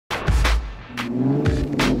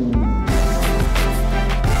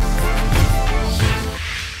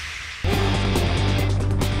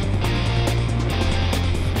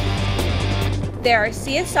There are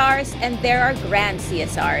CSRs and there are grand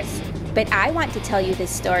CSRs. But I want to tell you this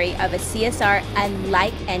story of a CSR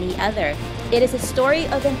unlike any other. It is a story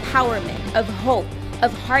of empowerment, of hope,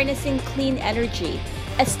 of harnessing clean energy.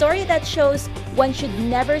 A story that shows one should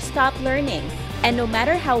never stop learning. And no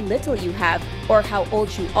matter how little you have or how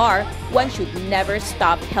old you are, one should never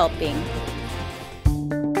stop helping.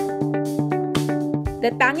 The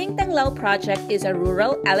Tanging Tanglaw project is a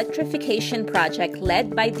rural electrification project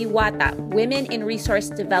led by Diwata, Women in Resource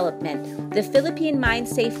Development, the Philippine Mine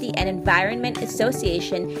Safety and Environment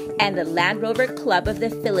Association, and the Land Rover Club of the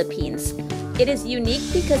Philippines. It is unique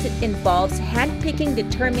because it involves handpicking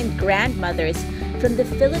determined grandmothers from the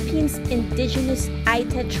Philippines' indigenous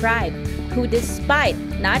Aita tribe, who despite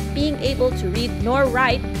not being able to read nor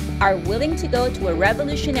write, are willing to go to a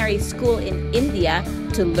revolutionary school in India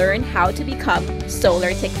to learn how to become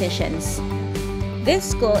solar technicians. This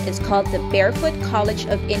school is called the Barefoot College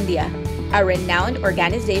of India, a renowned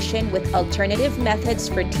organization with alternative methods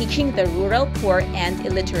for teaching the rural poor and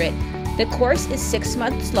illiterate. The course is 6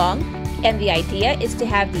 months long, and the idea is to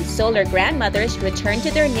have these solar grandmothers return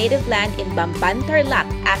to their native land in Bamban, Tarlac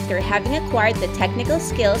after having acquired the technical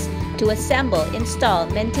skills to assemble, install,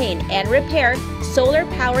 maintain, and repair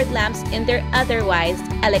solar-powered lamps in their otherwise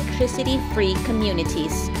electricity-free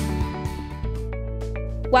communities.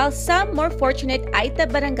 While some more fortunate Aita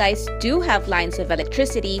barangays do have lines of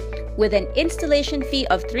electricity, with an installation fee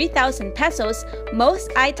of 3,000 pesos, most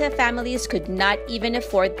Aita families could not even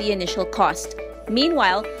afford the initial cost.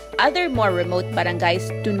 Meanwhile, other more remote barangays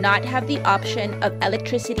do not have the option of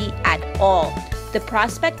electricity at all. The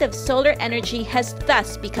prospect of solar energy has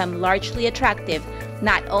thus become largely attractive.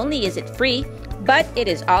 Not only is it free, but it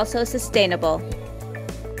is also sustainable.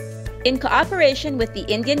 In cooperation with the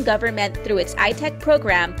Indian government through its iTech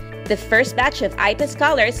program, the first batch of Aita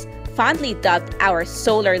scholars, fondly dubbed our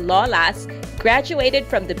Solar Lolas, graduated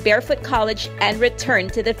from the Barefoot College and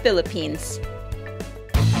returned to the Philippines.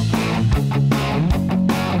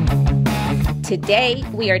 Today,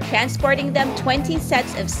 we are transporting them 20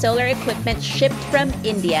 sets of solar equipment shipped from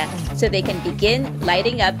India so they can begin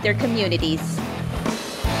lighting up their communities.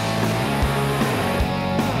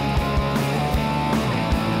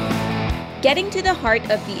 Getting to the heart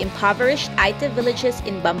of the impoverished Aita villages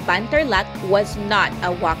in Bamban, Tarlac was not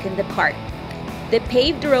a walk in the park. The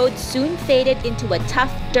paved road soon faded into a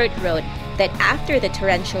tough dirt road that after the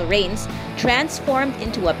torrential rains transformed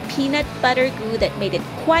into a peanut butter glue that made it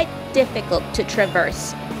quite difficult to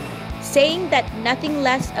traverse. Saying that nothing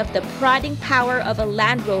less of the prodding power of a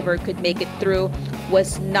Land Rover could make it through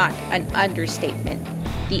was not an understatement.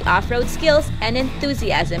 The off-road skills and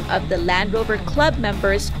enthusiasm of the Land Rover Club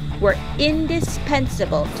members were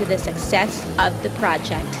indispensable to the success of the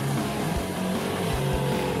project.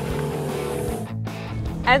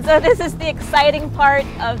 And so this is the exciting part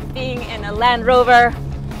of being in a Land Rover.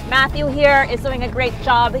 Matthew here is doing a great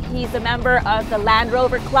job. He's a member of the Land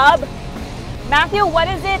Rover Club. Matthew, what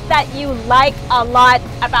is it that you like a lot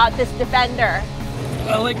about this Defender?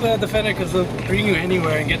 I like the Defender because they'll bring you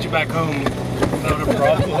anywhere and get you back home without a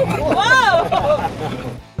problem.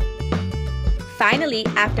 Whoa! Finally,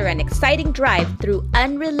 after an exciting drive through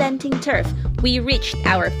unrelenting turf, we reached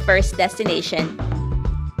our first destination.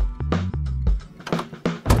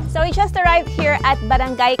 So we just arrived here at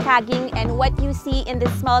Barangay Kaging, and what you see in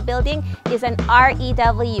this small building is an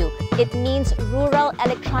REW. It means Rural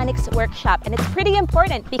Electronics Workshop, and it's pretty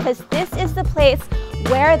important because this is the place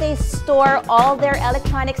where they store all their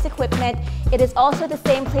electronics equipment. It is also the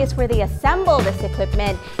same place where they assemble this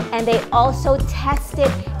equipment, and they also test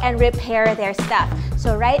it and repair their stuff.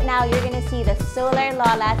 So right now you're gonna see the Solar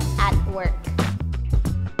Lolas at work.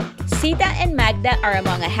 Sita and Magda are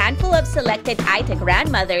among a handful of selected Aita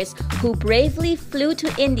grandmothers who bravely flew to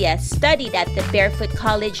India, studied at the Barefoot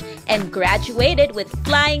College, and graduated with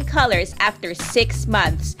flying colors after 6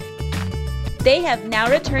 months. They have now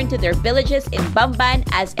returned to their villages in Bamban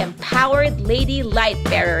as empowered lady light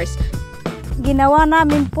bearers. Ginawa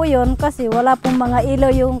namin po yun kasi wala pong mga ilaw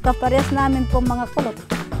yung kaparehas namin po mga kulot.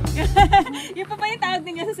 Yung pa yung tawag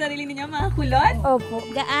niya sa sarili niya, mga kulot? Opo.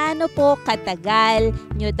 Gaano po katagal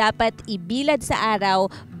nyo dapat ibilad sa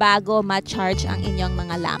araw bago ma-charge ang inyong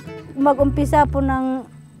mga lamp? Mag-umpisa po ng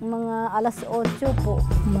mga alas 8 po,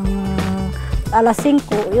 mga alas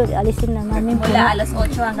 5, yun, alisin na namin po. Mula alas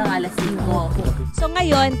 8 hanggang alas 5. So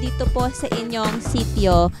ngayon, dito po sa inyong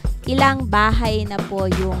sitio, ilang bahay na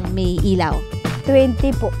po yung may ilaw? 20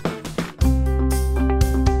 po.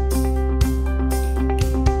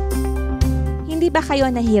 Hindi ba kayo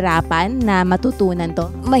nahirapan na matutunan to?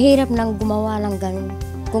 Mahirap nang gumawa ng ganun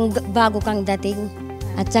kung bago kang dating.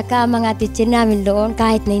 At saka mga teacher namin doon,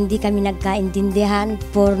 kahit na hindi kami nagkaintindihan,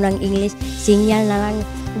 puro ng English, sinyal na lang,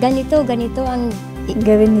 ganito ang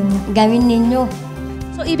gawin ninyo.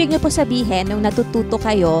 So, ibig nyo po sabihin, nung natututo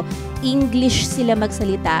kayo, English sila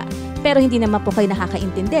magsalita, pero hindi naman po kayo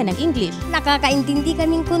nakakaintindi ng English. Nakakaintindi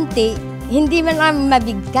kaming kunti, hindi man namin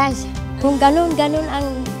mabigkas. Kung ganun ang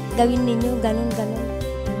gawin ninyo, ganun.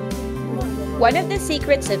 One of the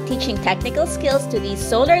secrets of teaching technical skills to these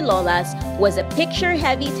solar lolas was a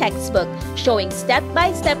picture-heavy textbook showing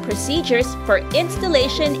step-by-step procedures for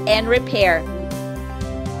installation and repair.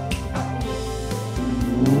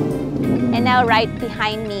 And now right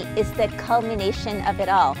behind me is the culmination of it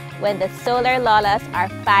all, when the solar lolas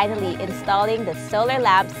are finally installing the solar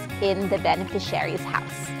lamps in the beneficiary's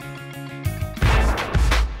house.